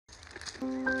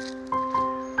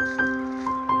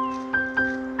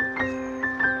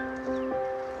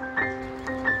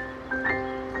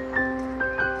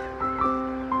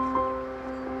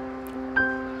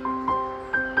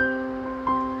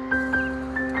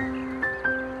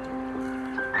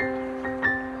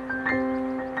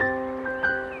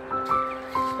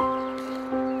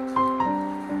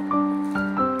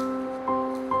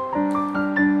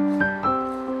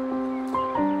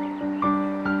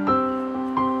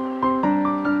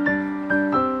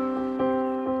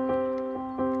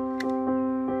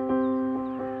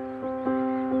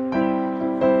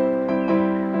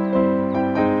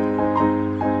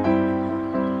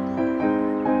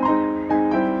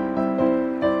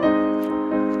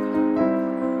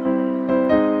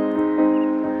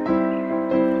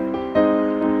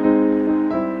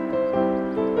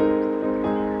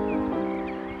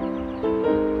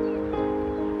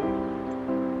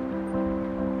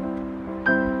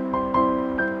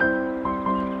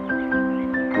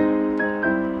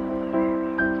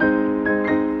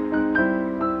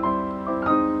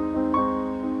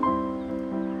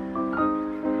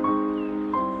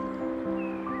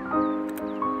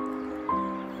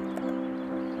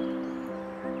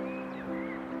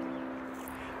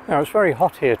Now it's very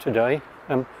hot here today,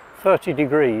 30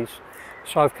 degrees,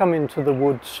 so I've come into the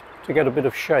woods to get a bit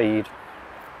of shade.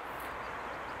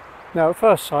 Now at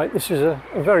first sight this is a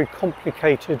very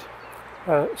complicated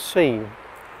scene,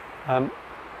 and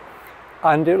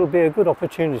it'll be a good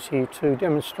opportunity to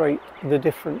demonstrate the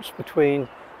difference between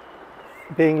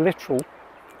being literal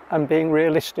and being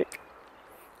realistic.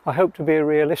 I hope to be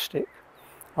realistic.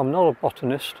 I'm not a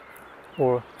botanist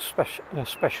or a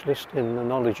specialist in the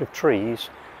knowledge of trees,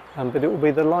 but it will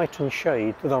be the light and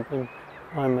shade that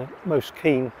I'm most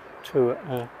keen to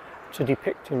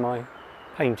depict in my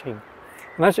painting.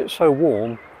 And as it's so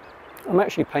warm, I'm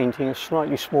actually painting a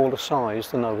slightly smaller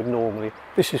size than I would normally.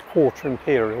 This is quarter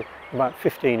imperial, about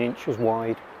 15 inches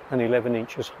wide and 11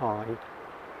 inches high.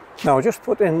 Now I just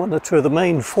put in one or two of the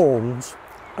main forms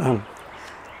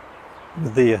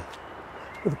with the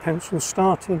pencil,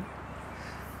 starting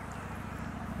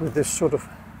with this sort of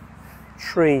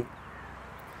tree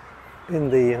in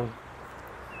the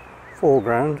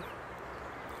foreground.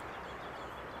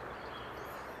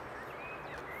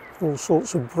 All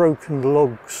sorts of broken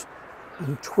logs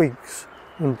and twigs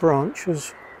and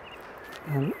branches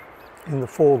in the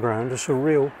foreground. It's a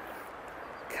real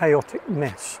chaotic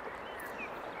mess.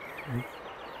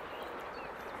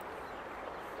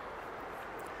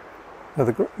 Now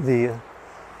the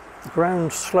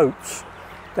ground slopes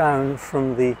down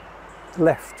from the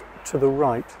left to the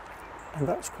right, and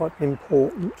that's quite an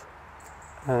important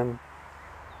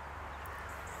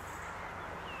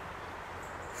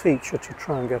feature to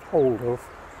try and get hold of.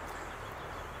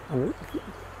 And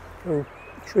the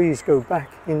trees go back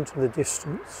into the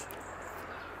distance,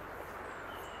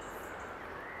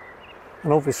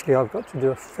 and obviously I've got to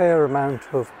do a fair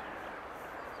amount of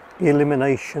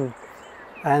elimination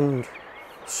and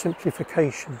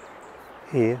simplification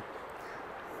here.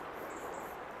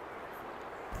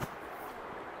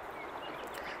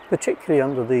 Particularly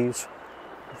under these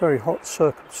very hot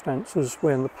circumstances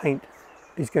when the paint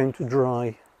is going to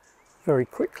dry very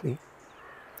quickly.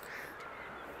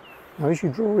 Now as you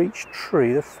draw each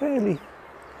tree, they're fairly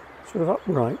sort of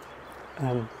upright,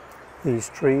 these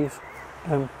trees.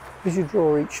 As you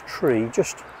draw each tree,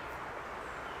 just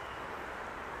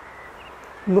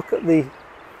look at the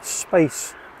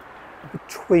space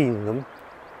between them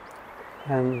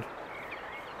and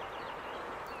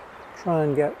try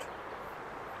and get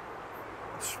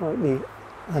a slightly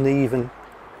uneven,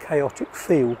 chaotic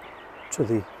feel to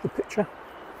the picture.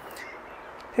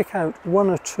 Pick out one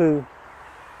or two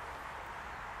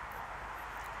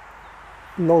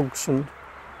logs and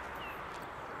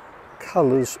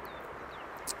colours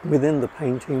within the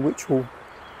painting which will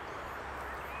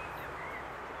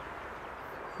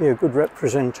be a good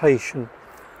representation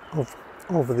of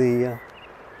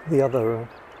the other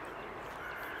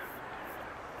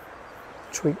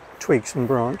twigs and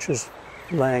branches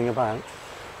laying about.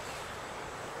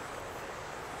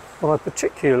 What I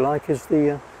particularly like is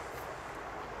the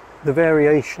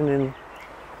variation in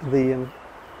the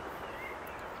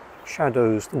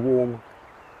shadows, the warm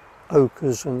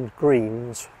ochres and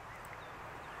greens.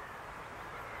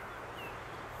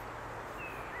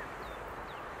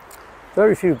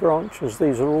 Very few branches,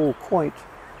 these are all quite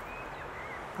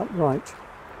upright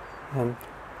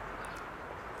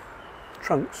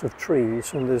trunks of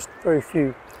trees, and there's very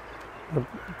few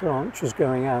branches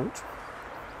going out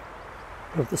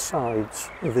of the sides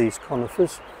of these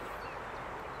conifers.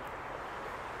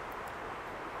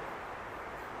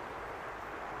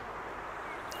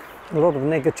 A lot of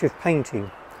negative painting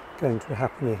going to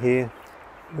happen here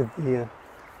with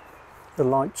the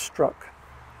light struck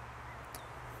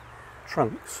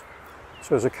trunks.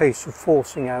 So it's a case of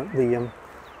forcing out the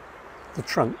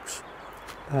trunks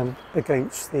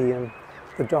against the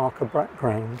darker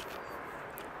background.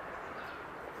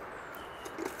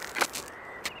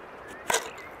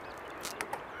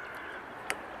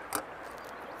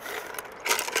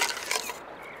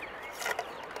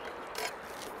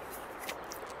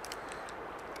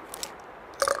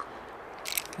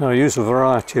 Now I use a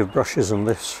variety of brushes on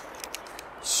this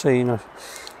scene,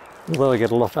 although I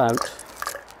get a lot out.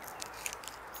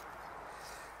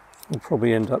 I'll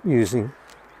probably end up using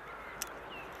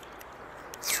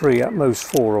 3, at most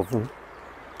 4 of them.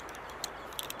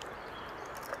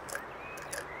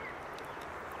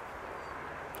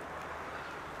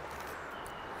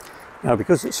 Now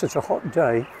because it's such a hot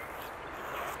day,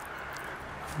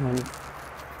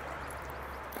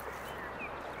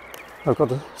 I've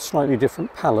got a slightly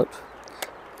different palette,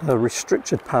 a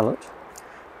restricted palette,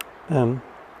 and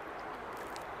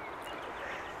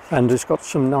it's got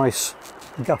some nice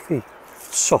guffy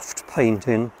soft paint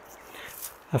in,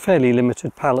 a fairly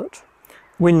limited palette,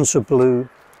 Windsor blue,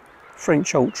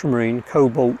 French ultramarine,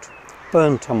 cobalt,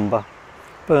 burnt umber,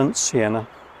 burnt sienna,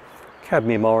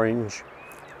 cadmium orange,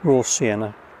 raw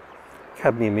sienna,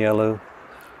 cadmium yellow,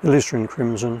 alizarin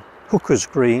crimson, hooker's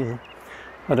green.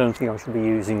 I don't think I should be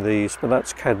using these, but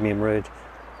that's cadmium red,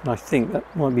 and I think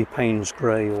that might be Payne's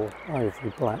grey or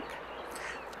ivory black.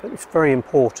 But it's very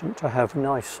important to have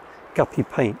nice guppy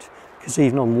paint, because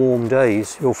even on warm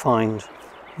days you'll find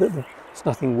that there's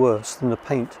nothing worse than the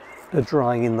paint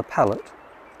drying in the palette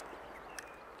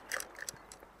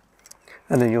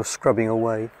and then you're scrubbing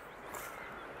away.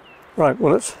 Right,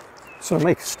 well, let's sort of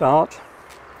make a start.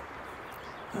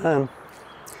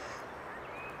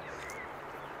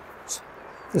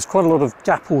 There's quite a lot of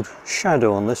dappled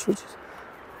shadow on this, which is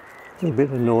a little bit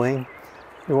annoying.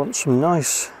 You want some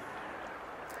nice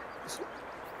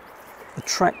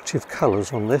attractive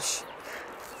colours on this.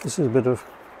 This is a bit of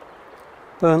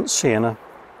burnt sienna,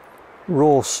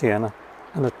 raw sienna,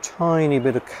 and a tiny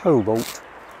bit of cobalt.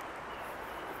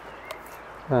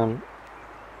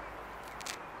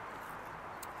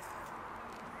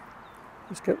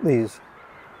 Let's get these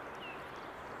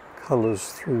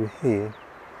colours through here.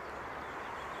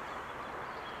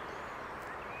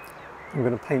 I'm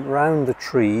going to paint round the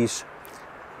trees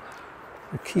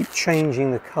and keep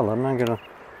changing the colour. I'm now going to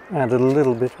add a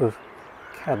little bit of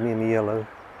cadmium yellow.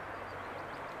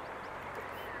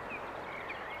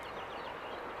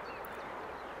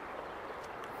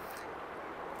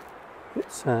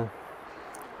 It's a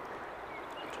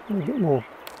little bit more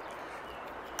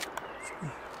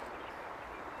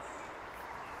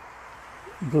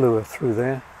bluer through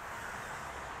there.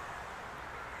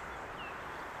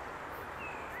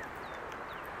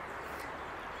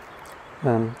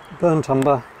 Burnt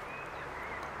umber,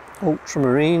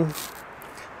 ultramarine.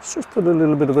 Let's just put a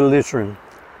little bit of alizarin.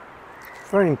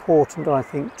 Very important, I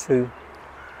think, to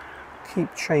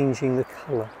keep changing the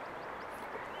colour.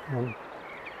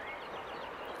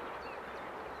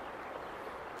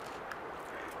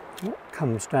 What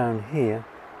comes down here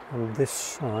on this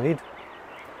side.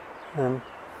 Now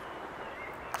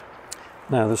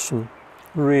there's some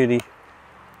really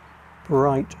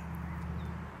bright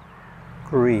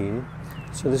green.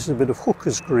 So this is a bit of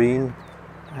hooker's green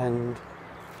and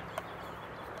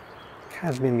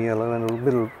cadmium yellow and a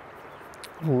bit of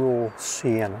raw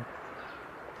sienna.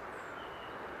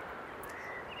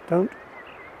 Don't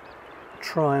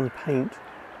try and paint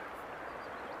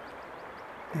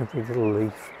every little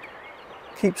leaf.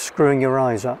 Keep screwing your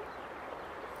eyes up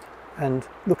and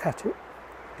look at it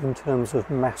in terms of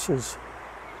masses.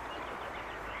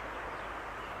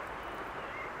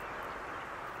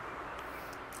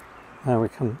 Now we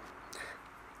come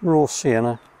raw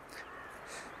sienna.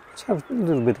 Let's have a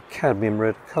little bit of cadmium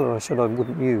red, a colour I said I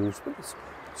wouldn't use, but there's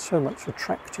so much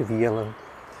attractive yellow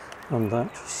on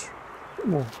that. Just a bit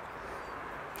more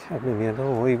cadmium yellow,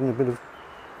 or even a bit of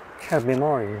cadmium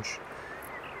orange.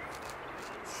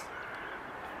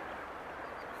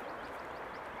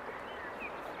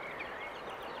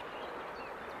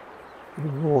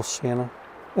 Raw sienna,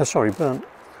 sorry, burnt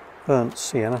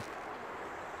sienna.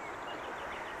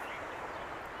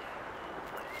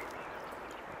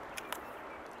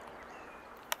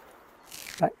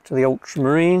 Back to the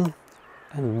ultramarine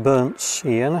and burnt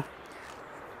sienna.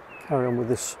 Carry on with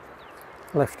this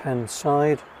left hand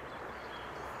side.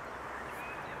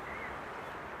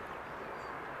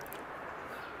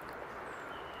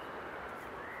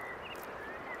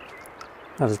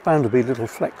 Now there's bound to be little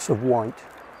flecks of white.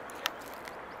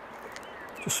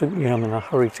 Just simply I'm in a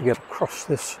hurry to get across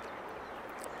this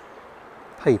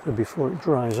paper before it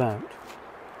dries out.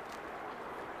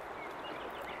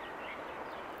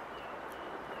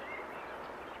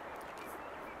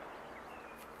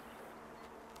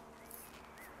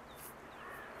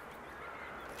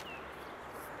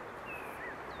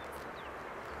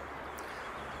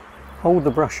 Hold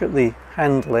the brush at the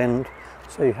handle end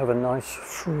so you have a nice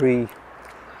free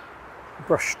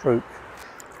brush stroke.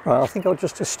 Right, I think I'll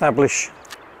just establish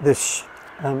this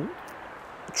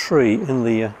tree in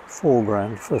the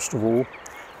foreground first of all.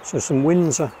 So some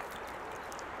Windsor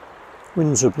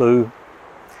blue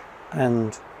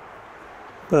and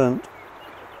burnt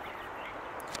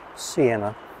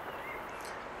sienna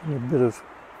and a bit of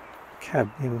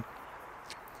cadmium.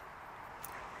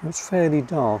 It's fairly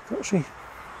dark actually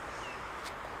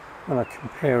when I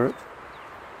compare it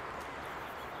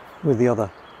with the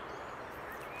other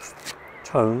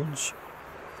tones.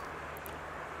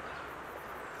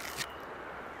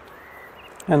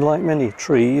 And like many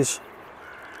trees,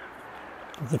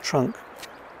 the trunk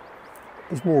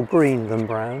is more green than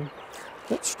brown.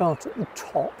 Let's start at the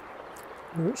top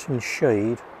where it's in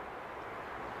shade.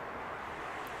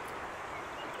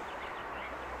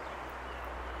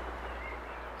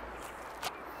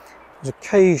 There's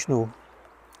occasional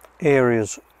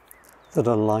areas that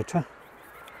are lighter.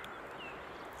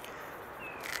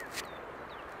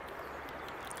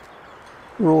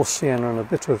 Raw sienna and a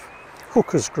bit of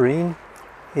hooker's green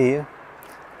here.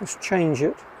 Let's change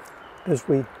it as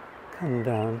we come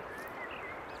down.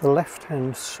 The left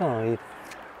hand side,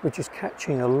 which is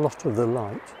catching a lot of the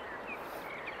light.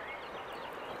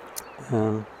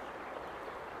 Let's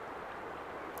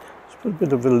put a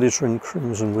bit of alizarin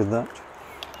crimson with that.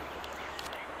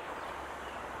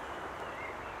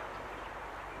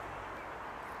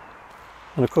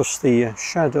 And of course the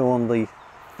shadow on the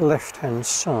left hand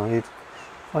side,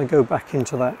 if I go back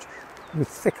into that with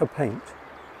thicker paint,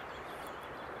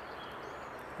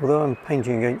 although I'm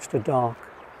painting against a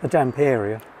damp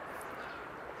area,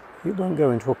 it won't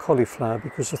go into a cauliflower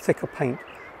because the thicker paint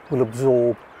will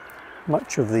absorb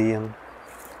much of the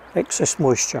excess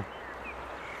moisture.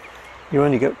 You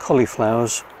only get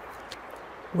cauliflowers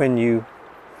when you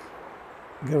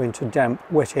go into damp,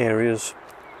 wet areas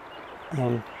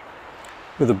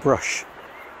with a brush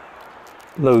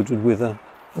loaded with a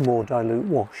more dilute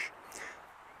wash.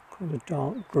 Quite a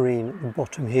dark green at the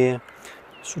bottom here,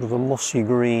 sort of a mossy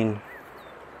green.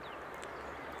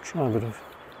 Try a bit of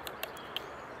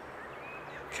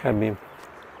cadmium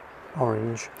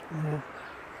orange there.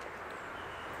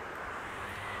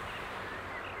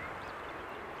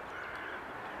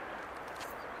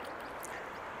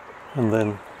 And then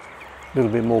a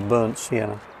little bit more burnt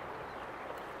sienna.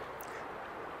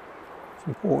 It's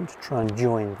important to try and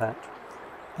join that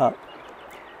up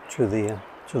to the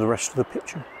rest of the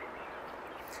picture,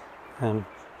 and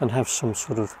have some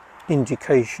sort of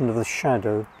indication of the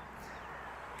shadow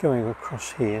going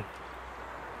across here.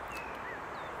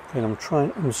 Then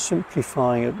I'm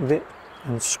simplifying it a bit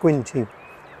and squinting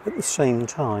at the same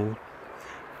time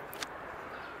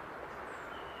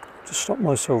to stop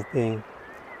myself being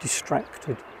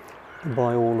distracted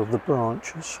by all of the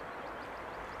branches.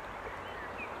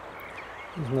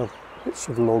 There's another bits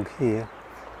of log here.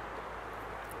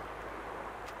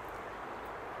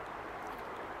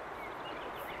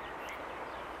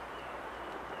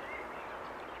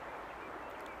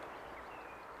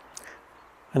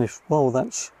 And if while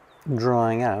that's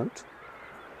drying out,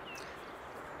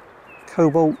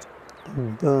 cobalt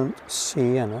and burnt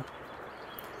sienna,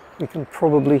 we can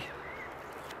probably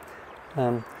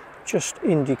just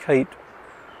indicate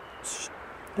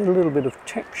a little bit of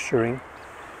texturing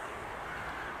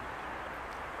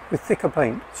with thicker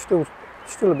paint.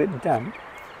 Still a bit damp,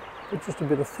 but just a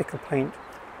bit of thicker paint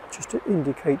just to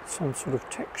indicate some sort of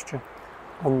texture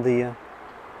on the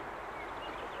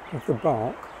of the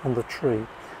bark on the tree.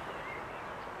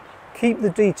 Keep the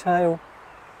detail,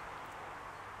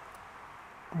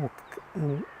 or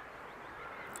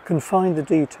confine the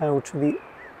detail to the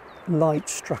light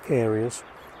struck areas,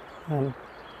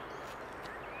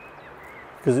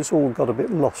 because it's all got a bit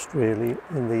lost really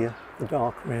in the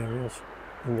darker areas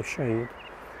in the shade.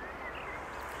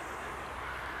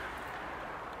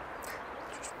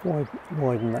 Just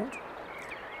widen that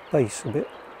base a bit.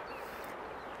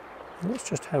 And let's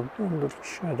just have one little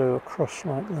shadow across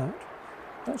like that.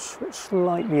 That's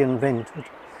slightly invented,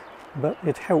 but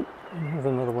it helps. I have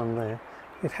another one there.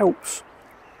 It helps.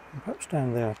 Perhaps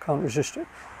down there, I can't resist it.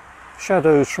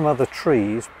 Shadows from other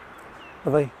trees,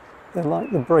 they're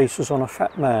like the braces on a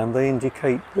fat man. They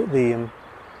indicate that the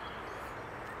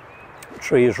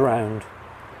tree is round.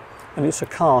 and it's a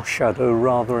cast shadow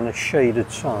rather than a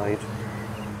shaded side.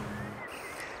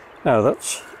 Now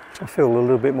I feel a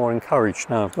little bit more encouraged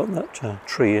now I've got that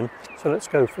tree in. So let's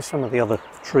go for some of the other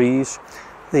trees.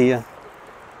 I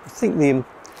think the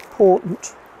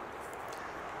important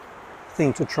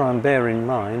thing to try and bear in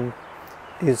mind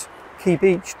is keep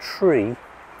each tree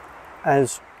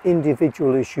as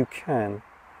individual as you can.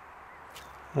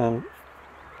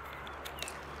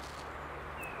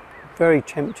 Very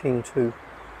tempting to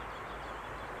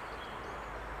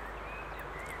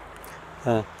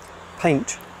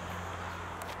paint,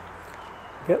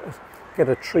 get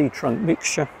a tree trunk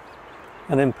mixture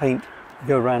and then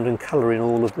go around and colour in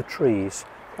all of the trees.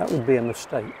 That would be a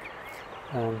mistake.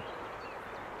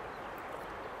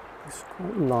 It's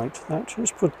quite light, that.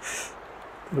 Let's put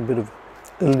a bit of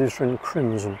alizarin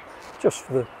crimson just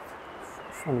for the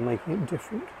fun of making it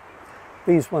different.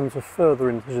 These ones are further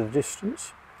into the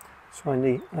distance, so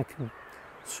I can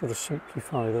sort of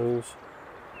simplify those.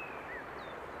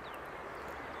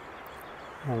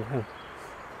 And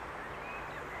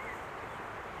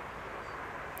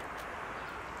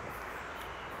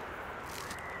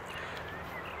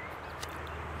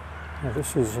now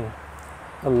this is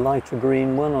a lighter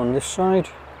green one on this side.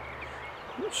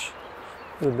 It's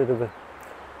a bit of a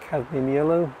cadmium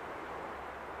yellow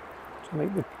to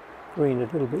make the green a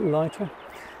little bit lighter.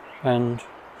 And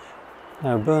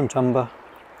now burnt umber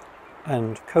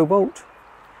and cobalt.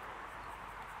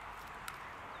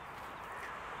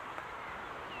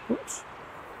 Oops.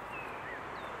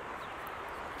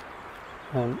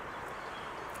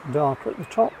 Darker at the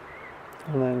top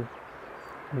and then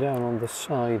down on the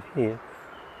side here.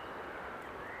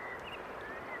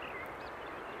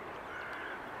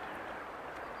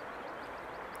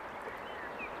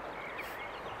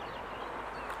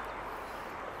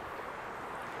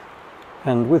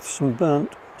 And with some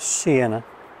burnt sienna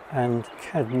and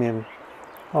cadmium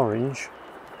orange,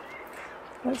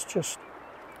 let's just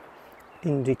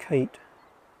indicate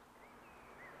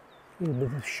a little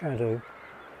bit of shadow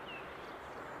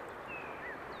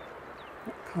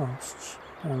that casts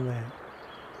down there.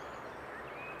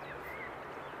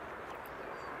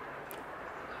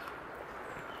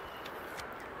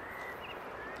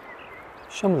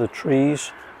 Some of the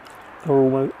trees are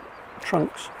almost,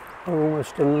 trunks are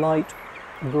almost a light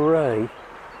grey.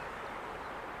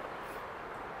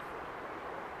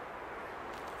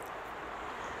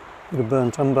 Bit of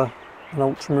burnt umber and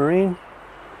ultramarine,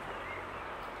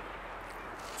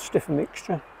 stiffer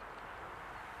mixture,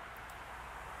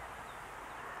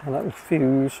 and that will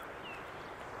fuse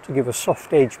to give a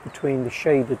soft edge between the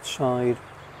shaded side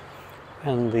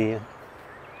and the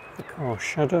cast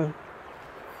shadow.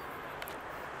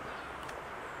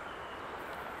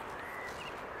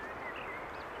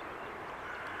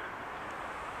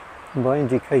 And by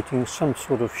indicating some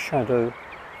sort of shadow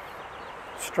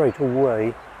straight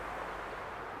away,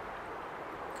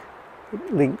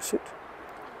 it links it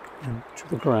to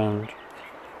the ground.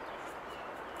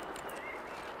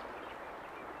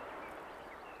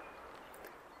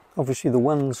 Obviously the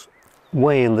ones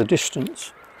way in the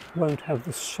distance won't have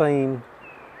the same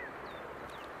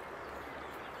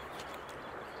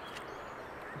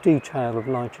detail of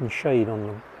light and shade on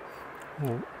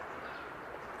them.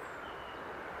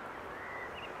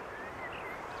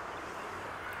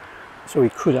 So we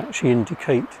could actually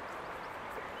indicate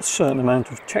a certain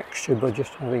amount of texture by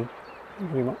just having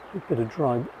a bit of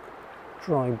dry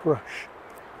brush.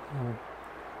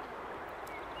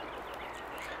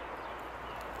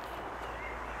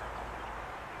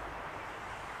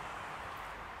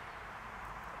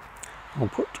 I'll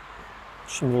put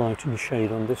some light and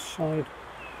shade on this side,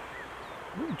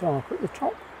 a bit dark at the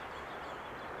top.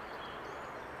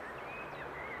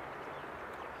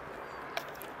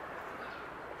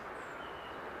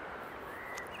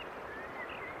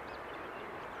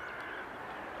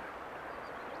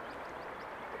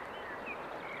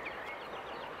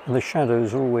 And the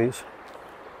shadows are always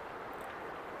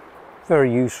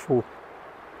very useful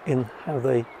in how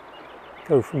they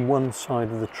go from one side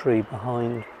of the tree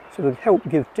behind. So they help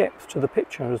give depth to the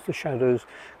picture as the shadows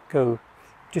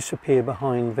disappear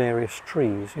behind various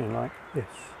trees, like this.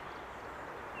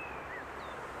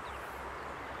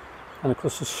 And of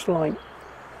course a slight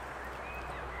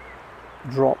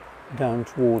drop down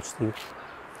towards the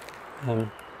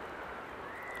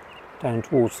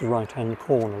right hand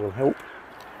corner will help.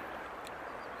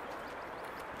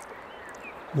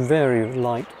 Very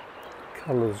light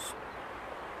colours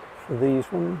for these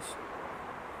ones.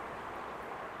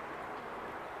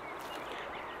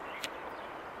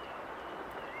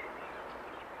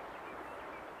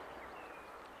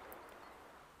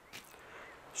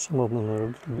 Some of them are a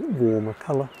little bit warmer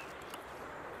colour.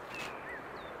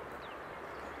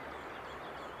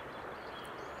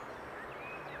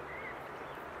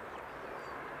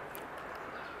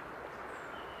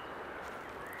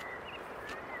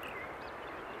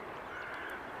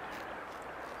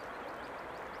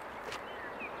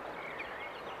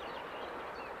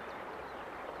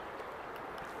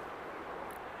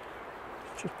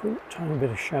 Just put a tiny bit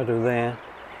of shadow there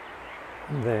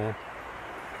and there,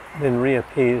 then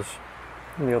reappears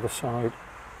on the other side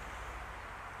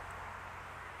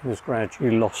and is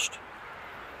gradually lost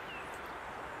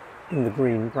in the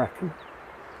green bracken.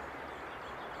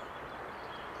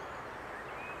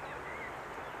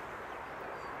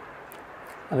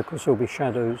 And of course there'll be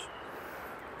shadows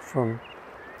from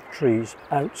trees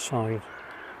outside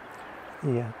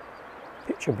the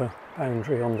picture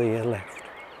boundary on the left.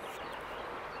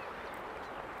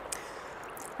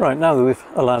 Right, now that we've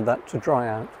allowed that to dry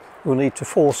out, we'll need to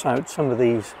force out some of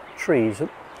these trees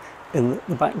in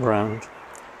the background.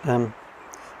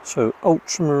 So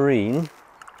ultramarine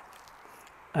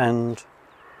and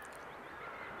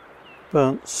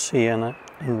burnt sienna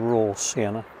and raw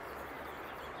sienna.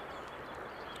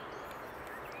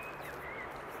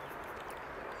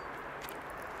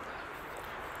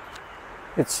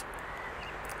 It's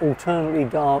alternately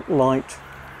dark, light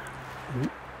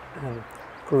and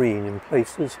green in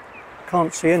places.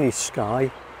 Can't see any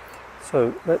sky,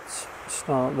 so let's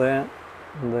start there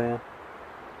and there.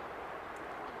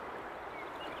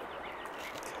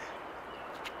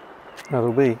 Now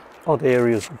there'll be odd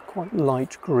areas of quite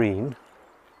light green,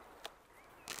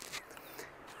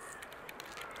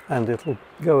 and it'll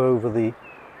go over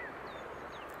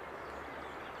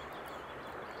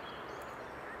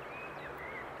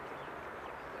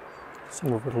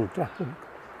some of it'll dapple,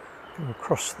 go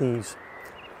across these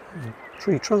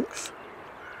tree trunks.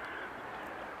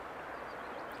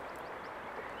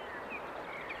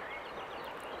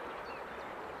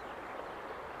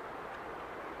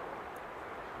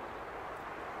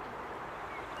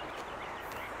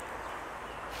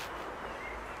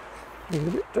 A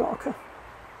little bit darker.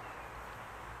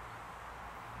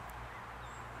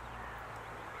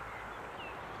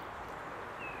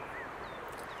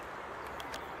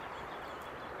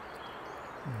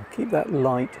 I'll keep that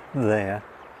light there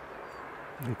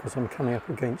because I'm coming up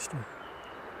against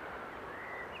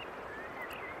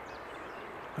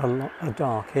a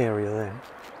dark area there.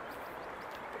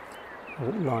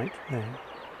 A bit light there.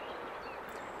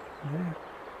 There.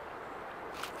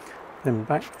 Then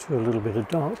back to a little bit of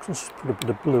darkness, put a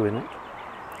bit of blue in it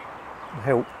to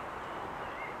help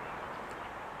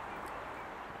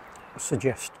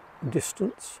suggest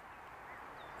distance.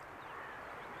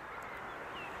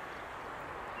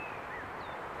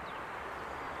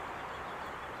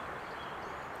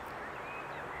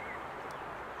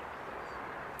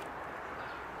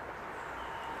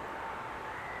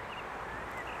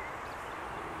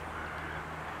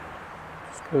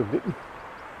 Just go a bit.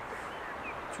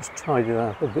 Just tidy that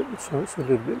up a bit so it's a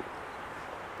little bit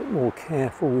more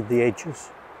careful with the edges.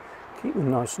 Keep them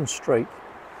nice and straight.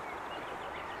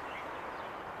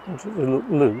 I want it to look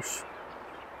loose.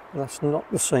 That's not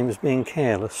the same as being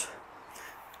careless.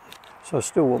 So I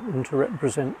still want them to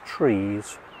represent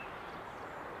trees.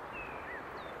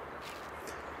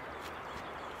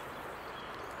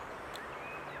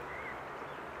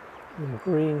 And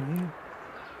green here.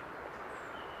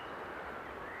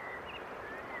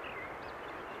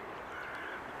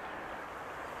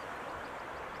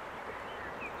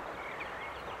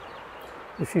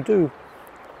 If you do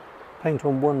paint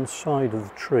on one side of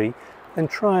the tree, then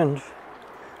try and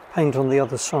paint on the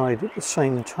other side at the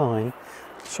same time,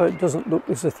 so it doesn't look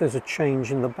as if there's a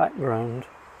change in the background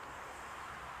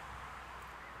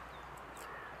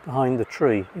behind the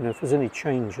tree. You know, if there's any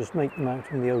changes, make them out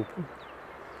in the open.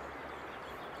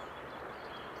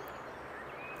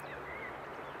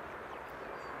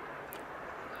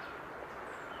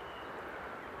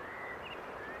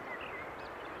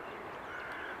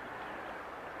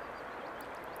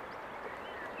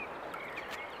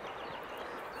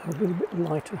 A little bit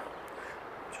lighter,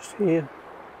 just here,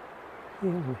 here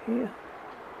and here.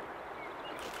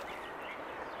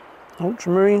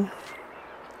 Ultramarine.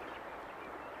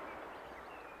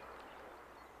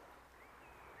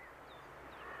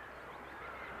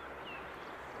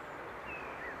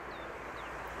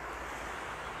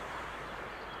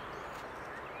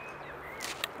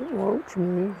 A bit more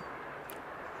ultramarine.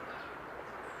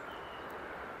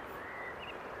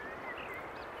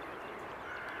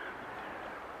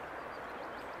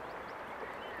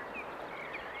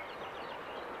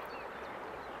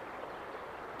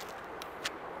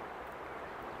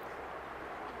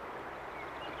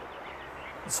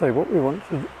 So what we want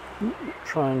to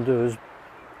try and do is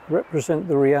represent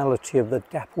the reality of the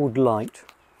dappled light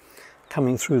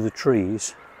coming through the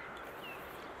trees,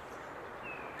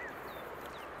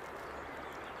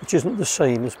 which isn't the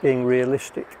same as being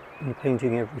realistic and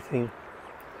painting everything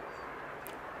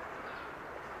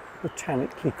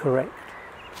botanically correct,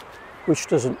 which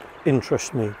doesn't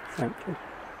interest me, frankly.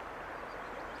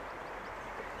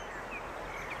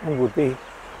 and would be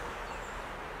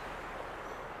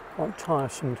quite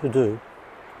tiresome to do.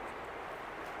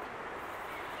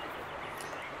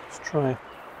 Let's try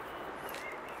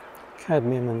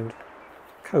cadmium and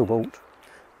cobalt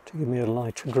to give me a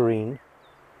lighter green.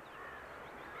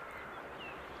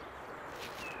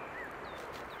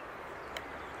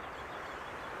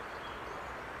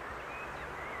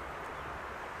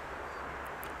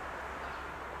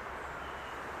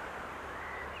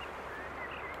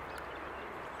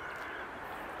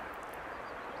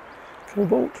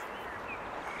 Cobalt,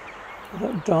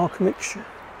 that dark mixture,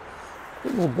 a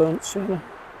bit more burnt sienna.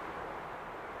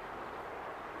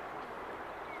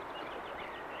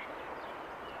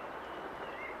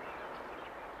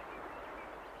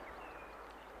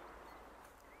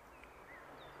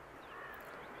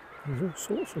 There's all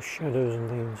sorts of shadows and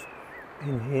things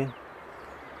in here.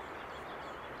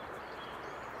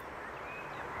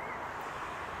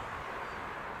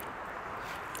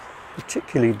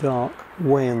 Particularly dark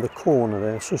way in the corner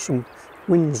there, so some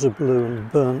Windsor blue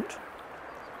and burnt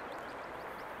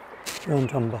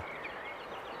umber.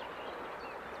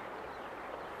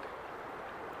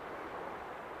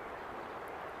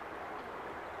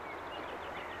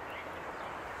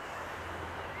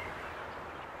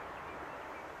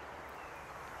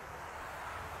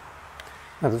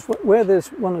 Now where there's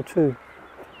one or two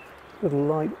little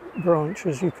light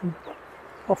branches, you can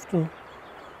often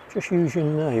just use your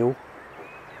nail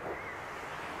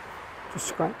to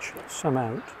scratch some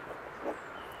out.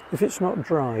 If it's not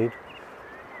dried,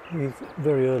 these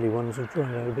very early ones have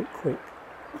dried out a bit quick.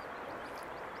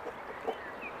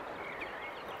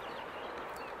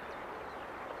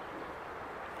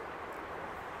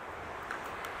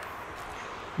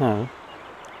 Now,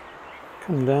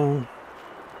 come down .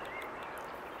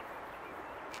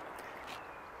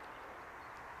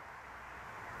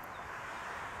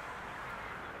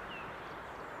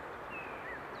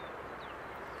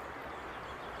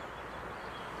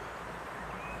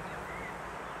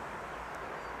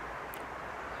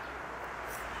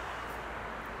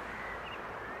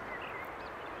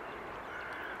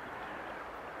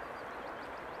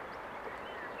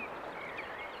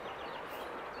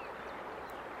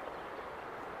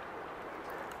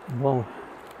 Well,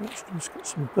 let's just get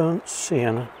some burnt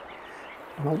sienna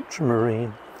and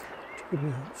ultramarine to give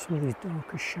me some of these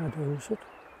darker shadows that are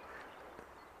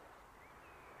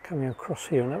coming across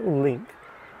here, and that will link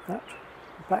that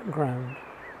background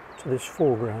to this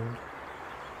foreground.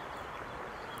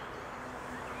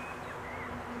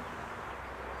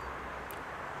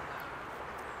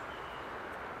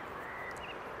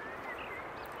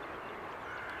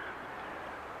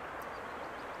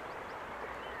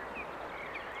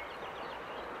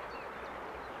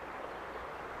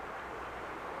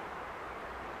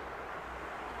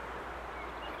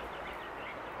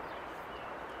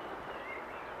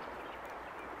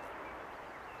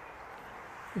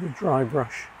 With a dry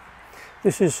brush.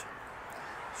 This is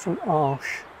some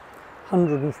Arche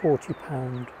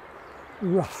 140-pound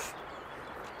rough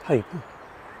paper.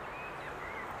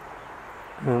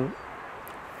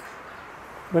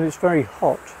 When it's very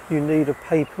hot, you need a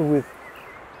paper with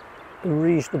a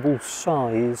reasonable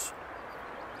size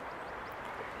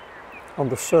on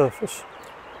the surface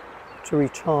to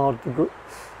retard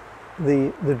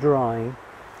the drying.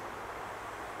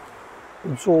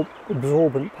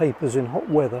 Absorbent papers in hot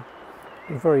weather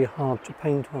are very hard to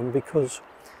paint on because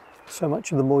so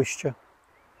much of the moisture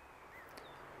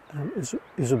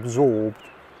is absorbed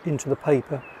into the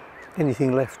paper.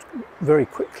 Anything left very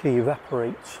quickly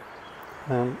evaporates.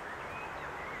 So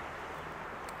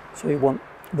you want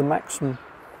the maximum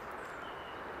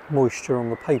moisture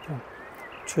on the paper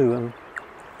to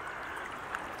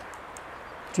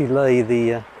delay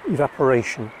the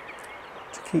evaporation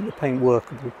to keep the paint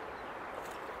workable.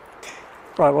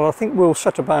 Right, well, I think we'll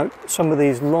set about some of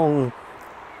these long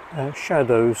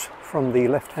shadows from the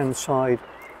left-hand side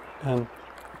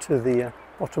to the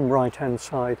bottom right-hand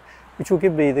side, which will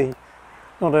give me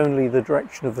not only the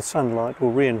direction of the sunlight, or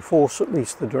reinforce at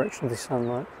least the direction of the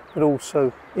sunlight, but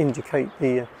also indicate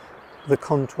the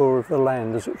contour of the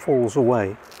land as it falls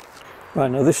away. Right,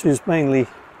 now this is mainly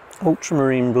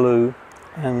ultramarine blue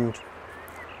and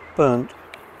burnt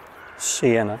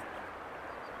sienna.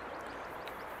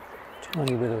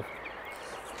 Tiny bit of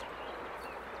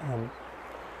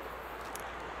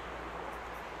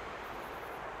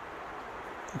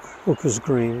hooker's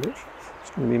green, which is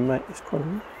going to be it's quite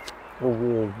a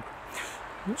warm.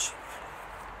 It's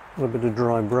got a bit of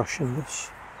dry brush in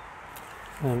this.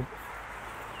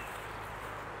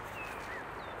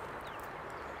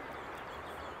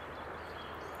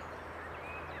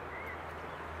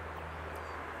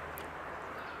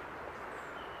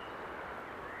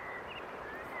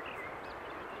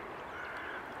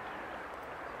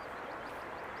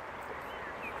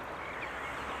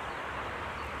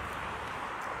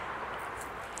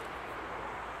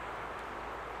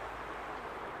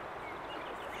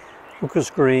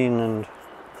 hooker's green and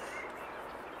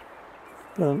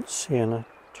burnt sienna,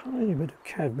 tiny bit of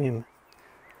cadmium,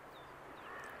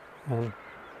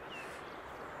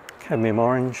 cadmium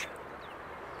orange.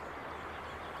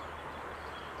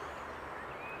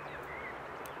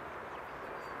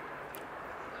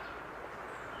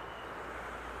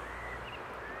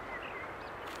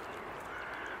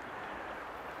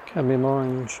 Cadmium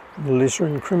orange,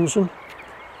 alizarin crimson.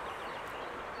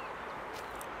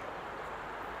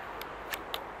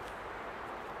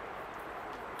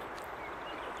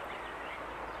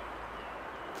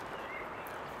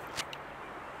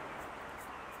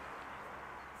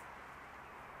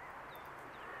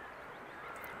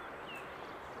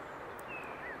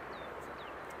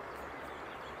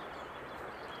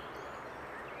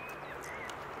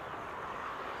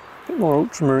 A bit more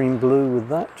ultramarine blue with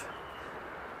that.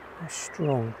 Very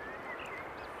strong.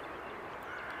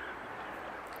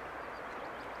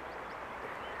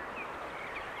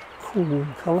 Cool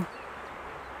colour.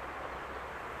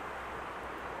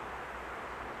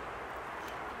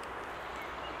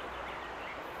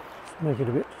 Let's make it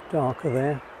a bit darker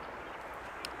there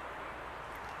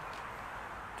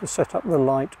to set up the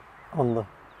light on the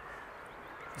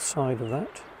side of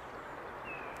that.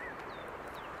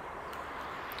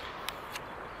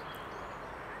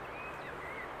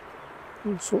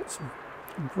 All sorts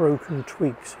of broken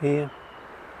twigs here.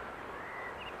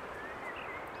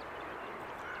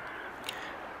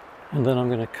 And then I'm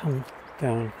going to come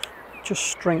down, just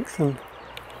strengthen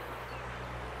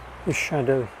the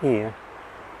shadow here.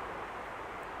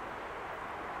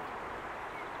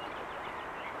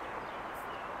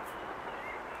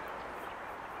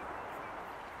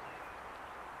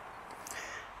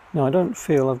 Now I don't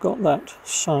feel I've got that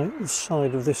the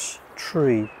side of this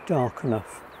tree dark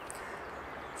enough.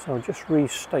 So I'll just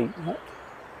restate that.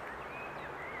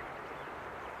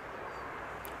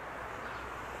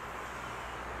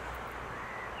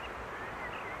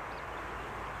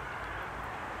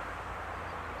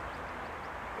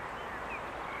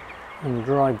 And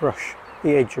dry brush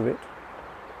the edge of it.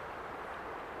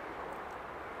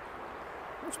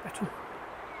 That's better.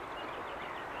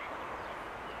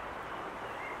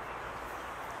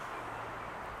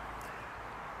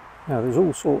 Now there's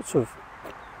all sorts of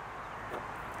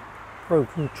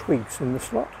broken twigs in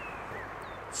this lot,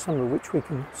 some of which we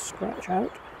can scratch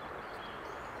out.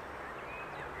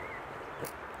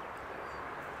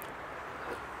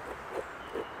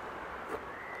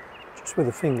 Just with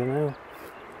a fingernail.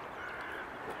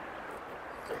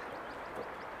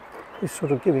 It's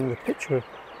sort of giving the picture,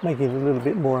 making it a little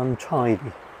bit more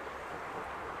untidy.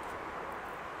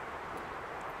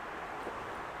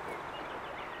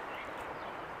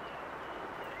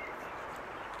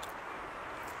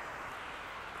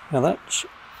 Now that's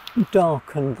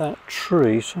darkened that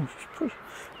tree, so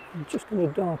I'm just going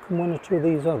to darken one or two of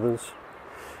these others.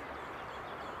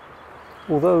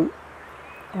 Although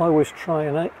I always try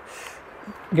and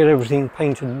get everything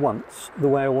painted once, the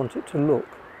way I want it to look.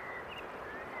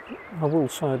 I will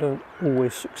say I don't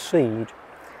always succeed.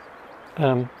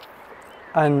 When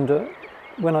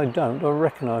I don't, I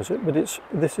recognise it, but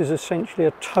this is essentially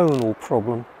a tonal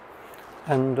problem.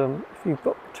 And if you've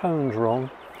got tones wrong,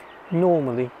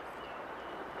 normally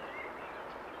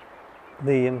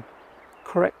the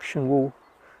correction will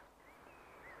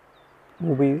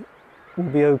be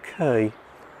okay,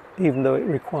 even though it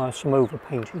requires some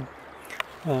overpainting.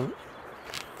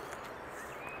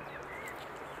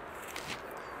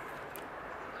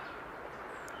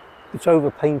 It's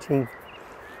overpainting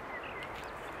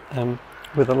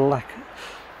with a lack.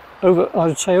 I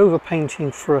would say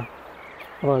overpainting for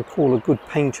what I call a good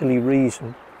painterly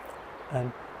reason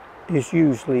is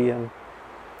usually you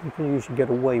can usually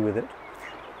get away with it.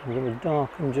 I'm going to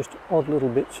darken just odd little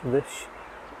bits of this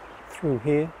through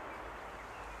here,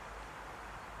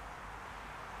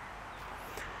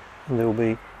 and there will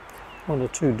be one or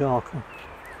two darker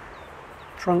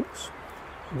trunks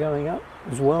going up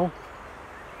as well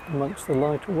amongst the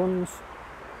lighter ones.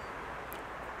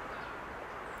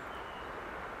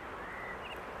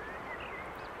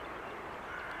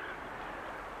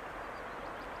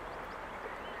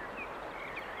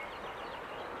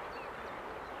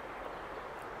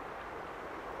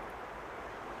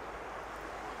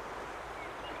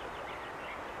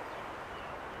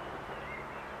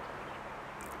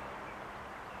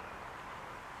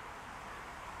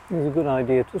 It's a good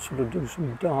idea to sort of do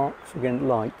some darks against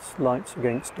lights, lights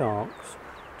against darks,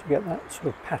 to get that sort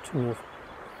of pattern of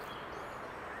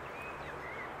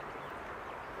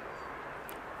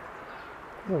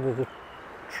whether the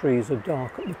trees are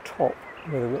dark at the top,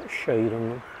 whether they've got shade on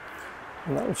them,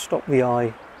 and that will stop the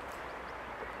eye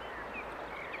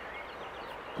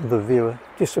the viewer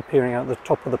disappearing out the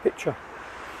top of the picture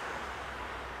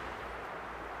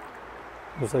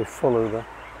as they follow the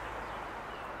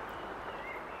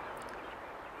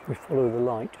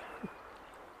light.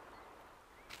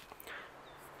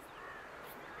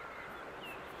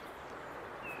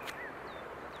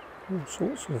 All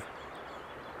sorts of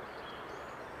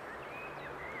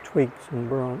twigs and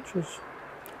branches.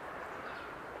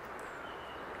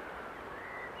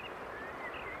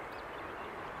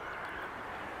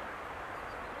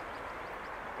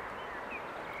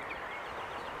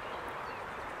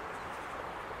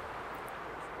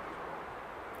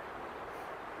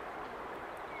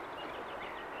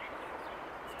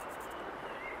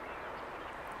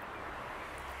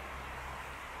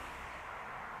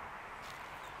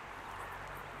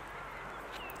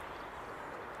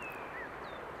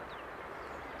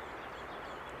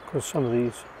 Because some of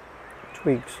these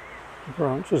twigs,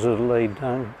 branches are laid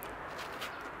down,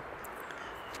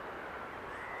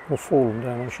 or fallen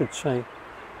down I should say,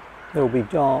 they'll be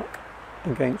dark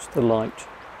against the light.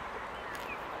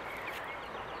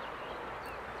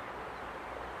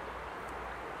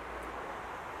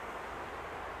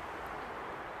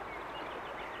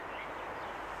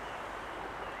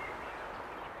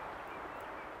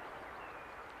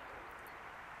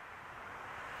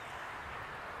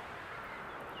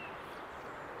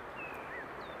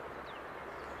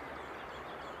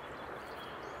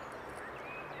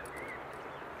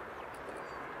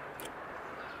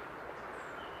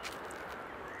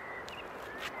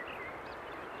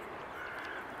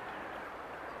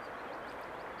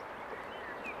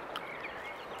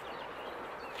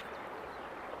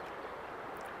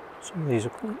 Some of these are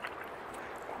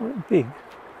quite big.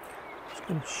 Let's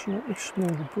get a slightly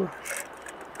smaller brush.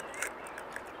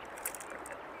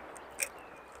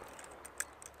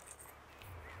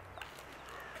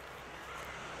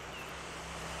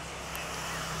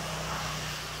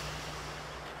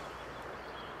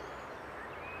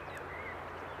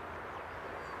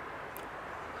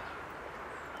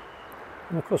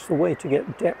 And of course the way to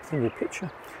get depth in your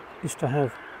picture is to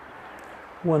have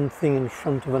one thing in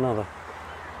front of another.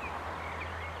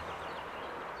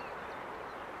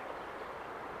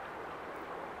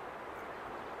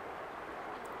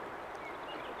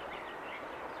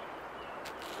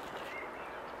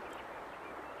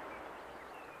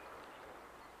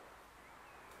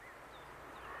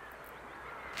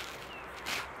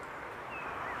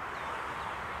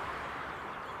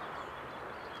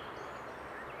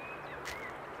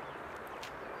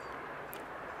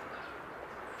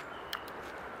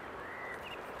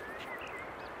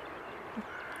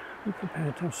 I'm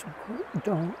prepared to have some quite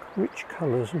dark, rich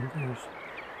colours in those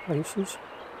places.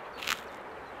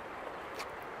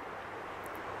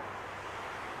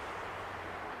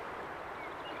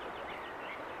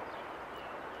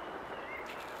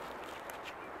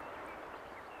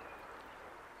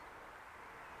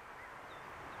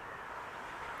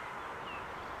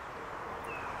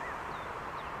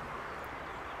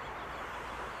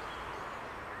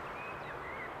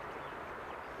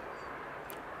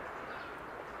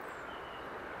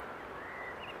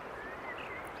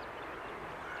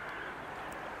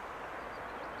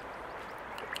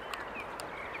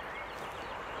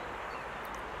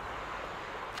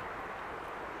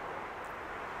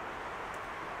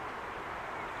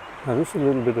 Now this is a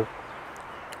little bit of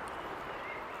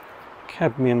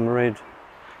cadmium red,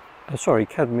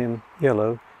 cadmium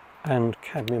yellow and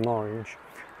cadmium orange,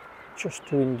 just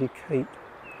to indicate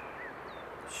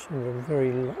some of the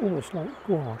very, almost like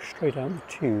gouache straight out of the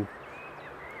tube.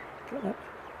 Get that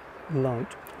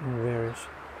light in various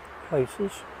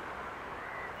places.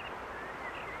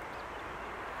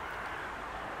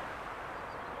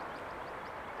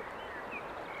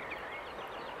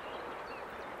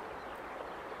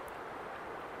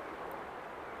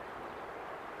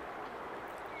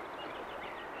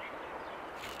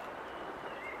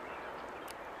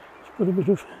 Put a bit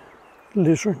of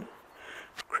alizarin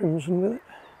crimson with it,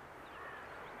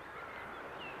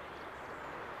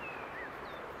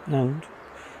 and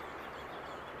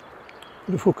a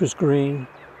bit of hooker's green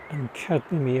and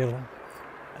cadmium yellow,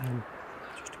 and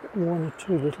just to get one or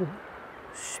two little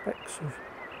specks of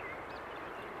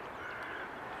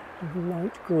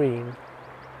light green.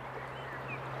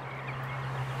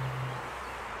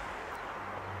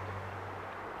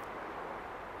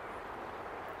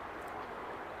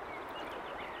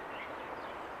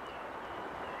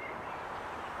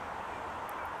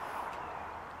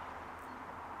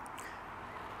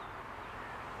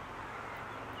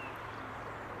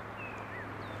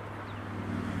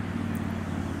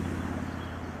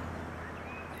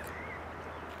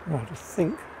 Right, I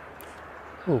think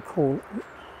we'll call it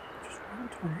just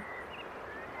right. I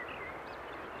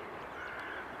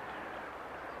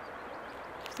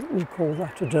think we'll call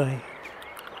that a day.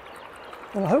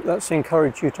 Well, I hope that's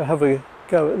encouraged you to have a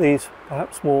go at these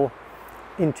perhaps more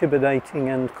intimidating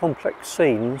and complex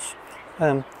scenes,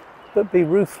 but be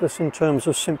ruthless in terms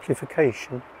of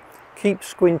simplification. Keep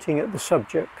squinting at the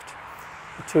subject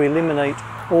to eliminate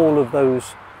all of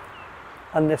those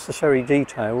unnecessary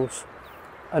details,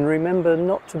 and remember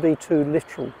not to be too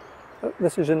literal.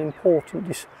 This is an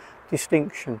important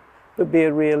distinction, but be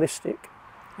realistic.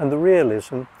 And the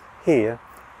realism here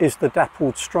is the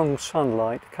dappled strong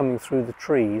sunlight coming through the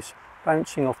trees,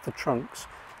 bouncing off the trunks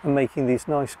and making these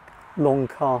nice long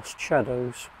cast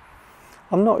shadows.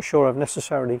 I'm not sure I've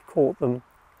necessarily caught them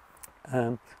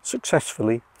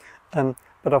successfully,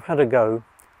 but I've had a go,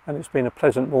 and it's been a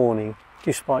pleasant morning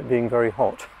despite being very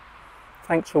hot.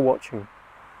 Thanks for watching.